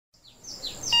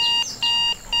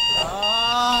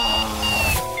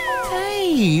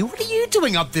Hey, what are you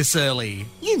doing up this early?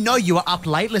 You know you were up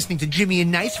late listening to Jimmy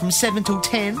and Nate from 7 till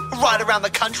 10. Right around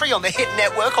the country on the Hit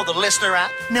Network or the Listener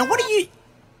app. Now what are you...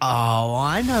 Oh,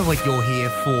 I know what you're here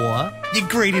for. You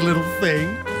greedy little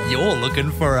thing. You're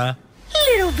looking for a...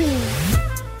 little bit.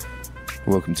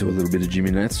 Welcome to a little bit of Jimmy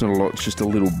and Nate. It's not a lot, it's just a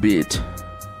little bit.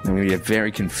 I'm going to get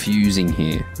very confusing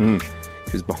here.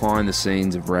 Because behind the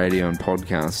scenes of radio and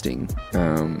podcasting,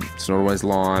 it's not always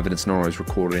live and it's not always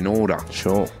recorded in order.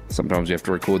 Sure. Sometimes you have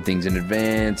to record things in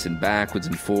advance and backwards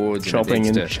and forwards. Chopping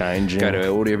and and changing. Go to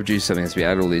our audio producer, something has to be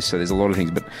added, all this. So there's a lot of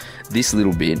things. But this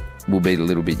little bit will be the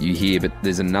little bit you hear. But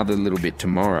there's another little bit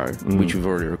tomorrow, which we've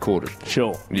already recorded.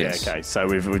 Sure. Yes. Yeah, okay. So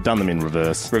we've done them in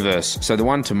reverse. So the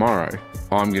one tomorrow,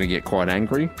 I'm going to get quite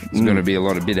angry. It's going to be a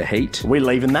bit of heat. Are we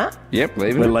leaving that? Yep,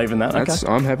 leaving We're it. leaving that, okay.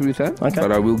 I'm happy with that. Okay.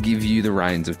 But I will give you the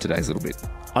reins of today's little bit.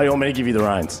 Oh, you want me to give you the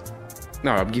reins?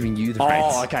 No, I'm giving you the reins.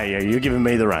 Oh, okay. Yeah, you're giving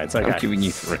me the reins. Okay. I'm giving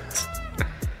you the reins.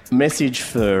 Message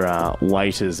for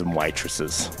waiters and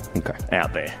waitresses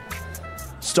out there.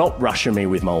 Stop rushing me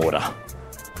with my order.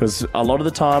 Because a lot of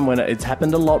the time, when it's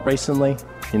happened a lot recently,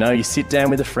 you know, you sit down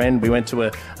with a friend. We went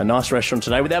to a nice restaurant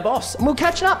today with our boss, and we're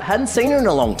catching up. Hadn't seen her in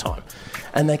a long time.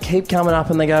 And they keep coming up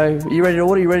and they go, "Are you ready to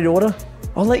order? You ready to order?"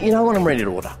 I'll let you know when I'm ready to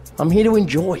order. I'm here to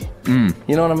enjoy. You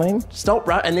know what I mean? Stop,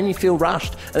 and then you feel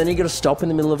rushed, and then you got to stop in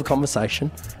the middle of a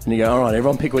conversation, and you go, "All right,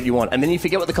 everyone, pick what you want," and then you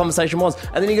forget what the conversation was,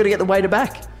 and then you got to get the waiter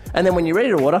back, and then when you're ready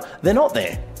to order, they're not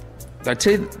there. I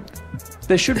tell you,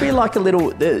 There should be like a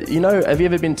little, you know, have you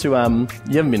ever been to, you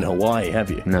haven't been to Hawaii,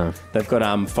 have you? No. They've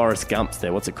got Forrest Gumps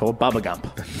there. What's it called? Bubba Gump.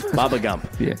 Bubba Gump.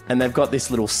 Yeah. And they've got this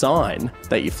little sign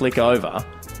that you flick over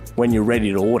when you're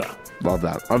ready to order. love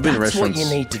that. I've been to That's restaurants what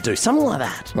you need to do. Something like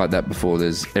that. like that before.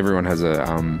 Everyone has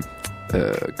a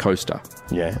coaster.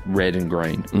 Yeah. Red and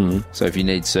green. So if you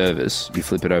need service, you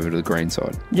flip it over to the green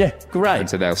side. Yeah, great. And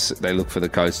so they look for the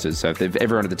coasters. So if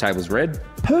everyone at the table's red,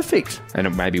 Perfect. and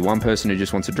it may be one person who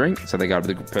just wants a drink, so they go up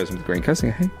to the person with the green coaster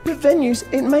and go, hey. But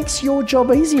venues, it makes your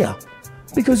job easier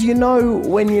because you know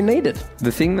when you need it.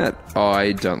 The thing that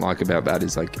I don't like about that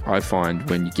is, like, I find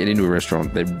when you get into a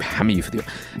restaurant, they hammer you for the,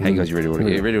 hey guys, you ready to order?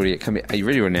 Yeah, you ready to order? Come here. Are you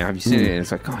ready to order now? Have you seen it? And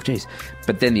it's like, oh, jeez.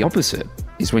 But then the opposite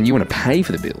is when you want to pay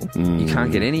for the bill. You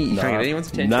can't get anyone's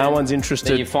attention. No one's interested.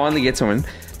 Then you finally get someone,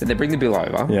 then they bring the bill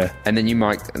over. Yeah. And then you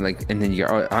might, and then you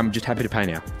go, oh, I'm just happy to pay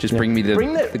now. Just bring me the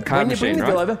card when you machine, bring the right?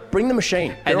 bill over, bring the machine.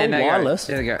 They're And then all they wireless.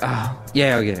 Go, they go, oh,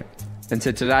 yeah, I'll get it. And so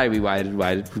today we waited.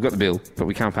 We've got the bill, but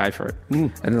we can't pay for it.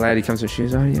 And the lady comes and she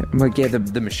goes, oh, yeah. I'm like, yeah,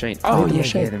 the machine. Oh, the yeah,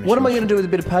 machine. yeah, the machine. What am I going to do with a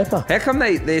bit of paper? How come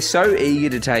they're so eager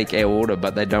to take our order,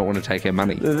 but they don't want to take our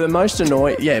money? The most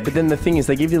annoying, yeah, but then the thing is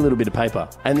they give you a little bit of paper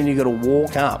and then you got to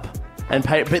walk up and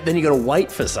pay, but then you got to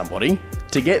wait for somebody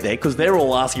to get there because they're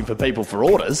all asking for people for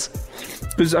orders.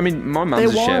 Because, I mean, my mum's a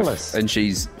They're chef, wireless. and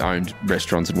she's owned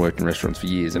restaurants and worked in restaurants for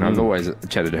years, and I've always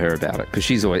chatted to her about it, because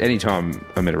she's always, anytime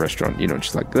I'm at a restaurant, you know,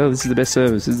 she's like, oh, this is the best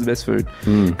service, this is the best food,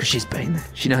 because she's been there.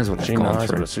 She knows what they've gone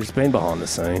through. She's been behind the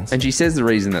scenes. And she says the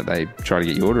reason that they try to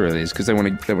get you order early is because they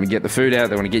want to get the food out,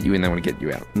 they want to get you in, they want to get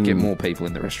you out, get more people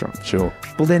in the restaurant. Sure.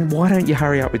 Well, then why don't you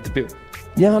hurry up with the bill?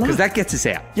 Yeah, I know. Because that gets us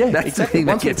out. Yeah, That's exactly. the thing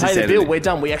that Once we gets us pay the out bill, of we're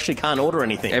done. We actually can't order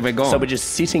anything. And we're gone. So we're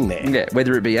just sitting there. Yeah,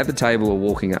 whether it be at the table or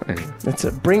walking up. That's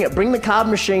it. Bring the card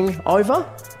machine over.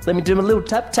 Let me do my little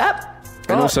tap.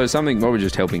 And Right. also something, while we're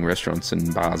just helping restaurants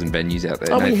and bars and venues out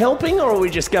there. Are we helping or are we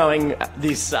just going,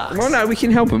 this sucks? Well, no, we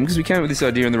can help them because we came up with this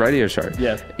idea on the radio show.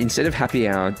 Yeah. Instead of happy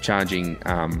hour charging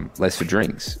less for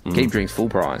drinks, keep drinks full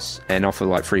price and offer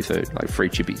like free food, like free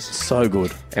chippies. So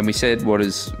good. And we said, what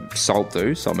does salt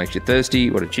do? Salt makes you thirsty.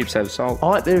 What do chips have? Salt.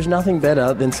 There's nothing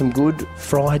better than some good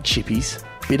fried chippies,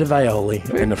 bit of aioli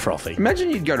and a frothy. Imagine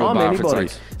you'd go to a bar for it's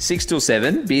like 6 till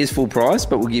 7, beer's full price,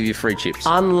 but we'll give you free chips.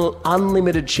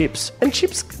 Unlimited chips. And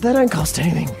chips, they don't cost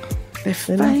anything.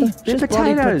 They're nothing. They're Just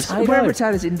bloody potatoes. potatoes. Where are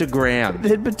potatoes into ground?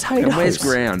 They're potatoes. And where's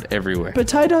ground? Everywhere.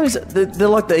 Potatoes, they're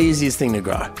like the easiest thing to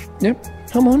grow. Yep.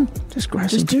 Come on. Just grow some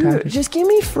Just do it. potatoes. Just give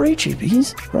me free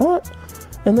chippies, right?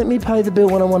 And let me pay the bill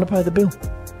when I want to pay the bill,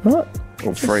 right?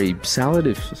 Or free salad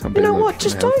if some You know people what? are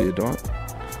Just on a healthier diet.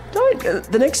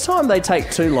 The next time they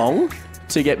take too long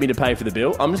to get me to pay for the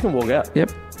bill, I'm just going to walk out.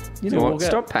 Yep. You know know what? what?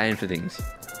 Stop paying for things.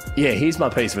 Yeah, here's my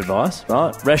piece of advice,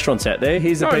 right? Restaurants out there,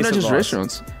 here's a piece not of just advice.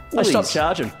 restaurants. I stop Woolies.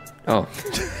 charging Oh.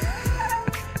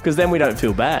 because then we don't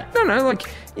feel bad. No, like,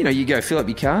 you know, you go fill up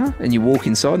your car and you walk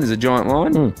inside and there's a giant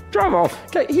line. Drive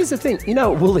off. Okay, here's the thing. You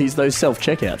know, at Woolies, those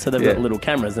self-checkouts, so they've Yeah. got little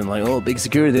cameras and like, big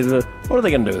security. What are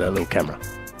they going to do with that little camera?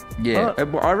 Yeah.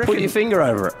 Right. I reckon. Put your finger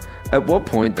over it. At what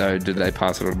point, though, do they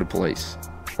pass it on to police?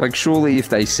 Like, surely if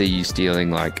they see you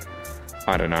stealing, like,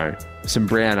 I don't know, some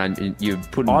brown onion. You're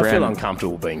putting I brown. feel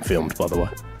uncomfortable being filmed, by the way.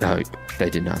 No, they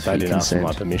didn't ask for They your didn't ask for consent.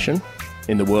 my permission.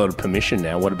 In the world of permission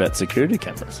now, what about security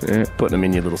cameras? Yeah. Putting them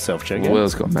in your little self-checkout. The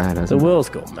world's got mad, The hasn't it? world's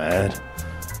got mad.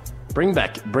 Bring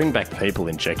back people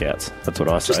in checkouts. That's what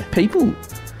I say. Just people.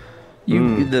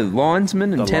 The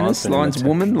linesman and The tennis, linesman and lines the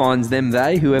woman, lines them,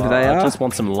 they, whoever they I are. just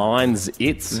want some lines.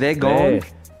 They're gone. There.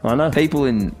 I know. People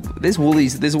in there's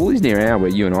Woolies near our where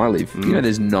you and I live. You know,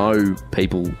 there's no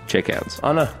people checkouts.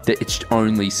 I know. It's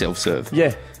only self-serve.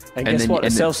 Yeah. And guess then- what?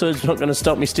 and The then- self-serve's not going to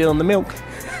stop me stealing the milk.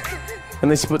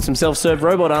 Unless you put some self-serve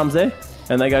robot arms there,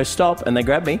 and they go stop, and they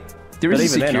grab me. There is But a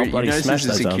even then, I'll security. You bloody notice smash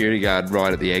there's a those arms. security guard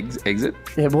right at the exit.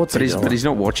 Yeah, what's But he he's doing? but he's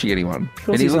not watching anyone. course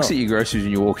And he he's looks not. at your groceries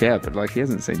when you walk out, but like he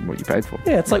hasn't seen what you paid for.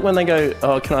 Yeah, it's like when they go,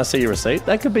 "Oh, can I see your receipt?"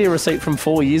 That could be a receipt from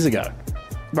 4 years ago.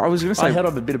 But I was going to I say, held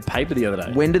up a bit of paper the other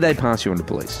day. when do they pass you on to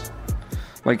police?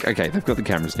 Like, okay, they've got the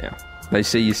cameras now. They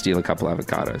see you steal a couple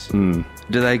avocados.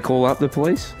 Do they call up the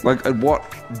police? Like, at what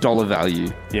dollar value?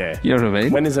 Yeah. You know what I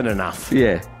mean? When is it enough?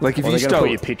 Yeah. Like, if Are you they going to stole... put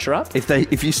your picture up?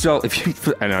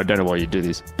 And I don't know why you do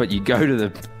this, but you go to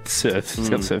the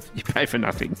self-serve, you pay for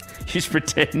nothing. You just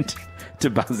pretend to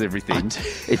buzz everything.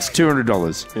 It's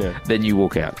 $200. Yeah. Then you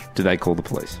walk out. Do they call the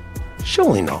police?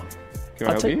 Surely not. Can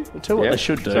I help you? I'll tell you what Yeah? they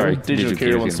should do. Sorry, Digital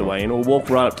Kira wants to weigh in. Or walk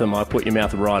right up to them. I put your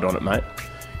mouth right on it, mate.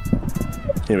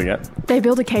 Here we go. They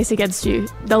build a case against you.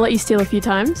 They'll let you steal a few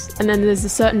times, and then there's a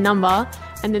certain number,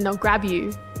 and then they'll grab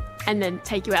you, and then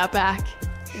take you out back,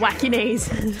 whack your knees.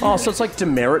 Oh, so it's like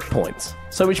demerit points.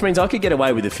 So which means I could get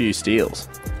away with a few steals.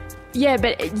 Yeah,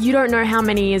 but you don't know how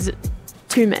many is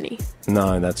too many.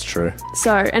 No, that's true.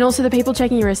 So, and also the people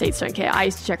checking your receipts don't care. I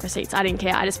used to check receipts. I didn't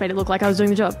care. I just made it look like I was doing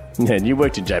the job. Yeah, and you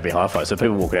worked in JB Hi-Fi, so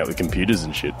people walk out with computers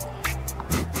and shit.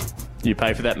 You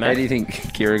pay for that, How do you mate? think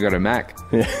Kira got a Mac?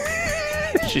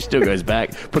 She still goes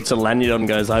back, puts a lanyard on and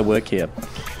goes, I work here.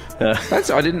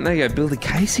 I didn't know you build a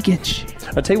case against you.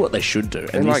 I'll tell you what they should do.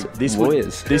 And They're like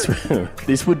lawyers.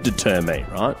 This would deter me,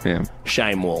 right? Yeah.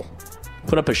 Shame wall.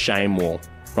 Put up a shame wall,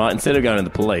 right? Instead of going to the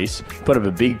police, put up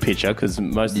a big picture, because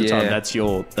most of the time Yeah. that's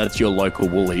your local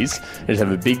Woolies. Just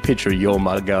have a big picture of your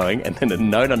mug going, and then a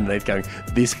note underneath going,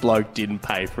 this bloke didn't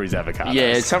pay for his avocados.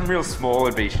 Yeah, something real small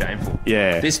would be shameful.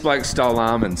 Yeah. This bloke stole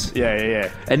almonds.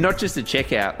 Yeah. And not just a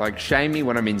checkout, like shame me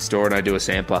when I'm in store and I do a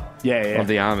sampler Yeah. of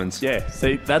the almonds. Yeah,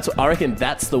 see, I reckon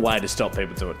that's the way to stop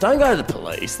people doing it. Don't go to the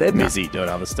police. They're busy doing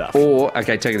other stuff. Or,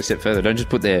 okay, take it a step further. Don't just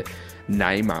put their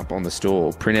name up on the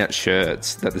store. Print out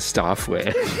shirts that the staff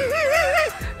wear.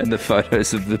 And the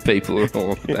photos of the people are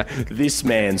all on the back. This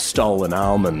man stole an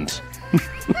almond.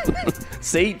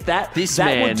 See, that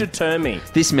man- would deter me.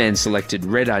 This man selected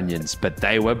red onions, but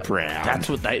they were brown. That's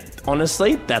what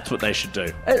that's what they should do.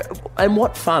 And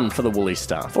what fun for the Woolly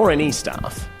staff, or any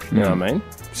staff. You know what I mean?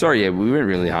 Sorry, yeah, we went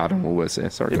really hard on Woolworths there.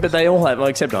 Sorry, But guys. they all have, well,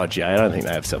 except IGA, I don't think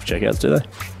they have self-checkouts, do they?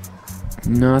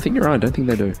 No, I think you're right. I don't think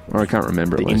they do. Or I can't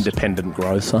remember The at least. independent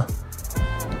grocer.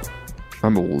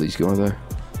 I'm a Woolies guy, though.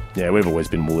 Yeah, we've always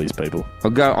been Woolies people. I'll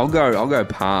go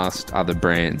past other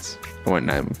brands. I won't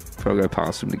name them. But I'll go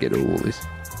past them to get to a Woolies.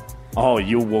 Oh,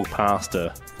 you'll walk past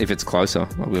a... If it's closer,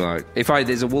 I'll be like,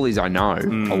 there's a Woolies I know,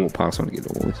 I'll walk past one to get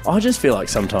to a Woolies. I just feel like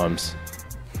sometimes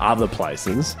other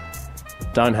places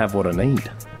don't have what I need.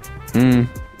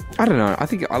 I don't know. I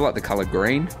think I like the colour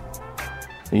green.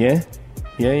 Yeah?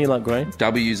 Yeah, you like green?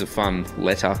 W's a fun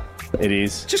letter. It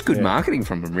is. Just good marketing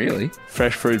from them, really.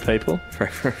 Fresh food people.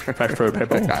 Fresh food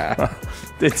people.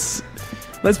 It's...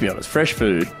 Let's be honest, fresh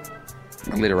food,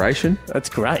 Alliteration. that's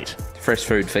great. Fresh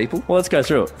food people. Well, let's go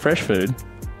through it. Fresh food,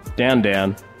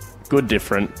 down, good,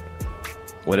 different,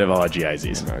 whatever IGA's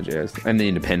is. No, jazz. And the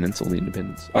independents, all the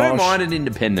independents. I don't Oh, mind an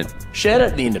independent. Shout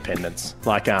out the independents,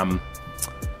 like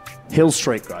Hill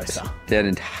Street Grocer. Down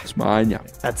in Tasmania.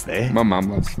 That's there. My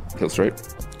mum loves Hill Street.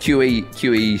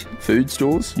 QE food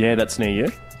stores. Yeah, that's near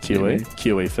you.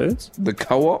 QE Foods. The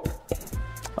Co-op.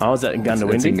 Oh, is that in That's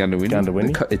Gundawindi? in Gundawindi.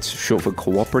 Gundawindi. It's short for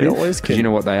cooperative. It always Because you know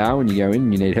what they are when you go in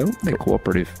and you need help? They're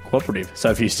cooperative. Cooperative.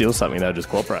 So if you steal something, they'll just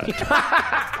cooperate.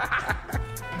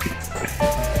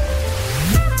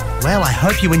 Well, I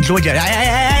hope you enjoyed it.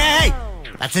 Hey!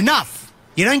 That's enough.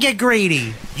 You don't get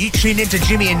greedy. You tune in to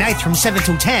Jimmy and Nath from 7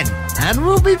 till 10. And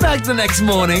we'll be back the next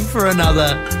morning for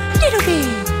another Little Bit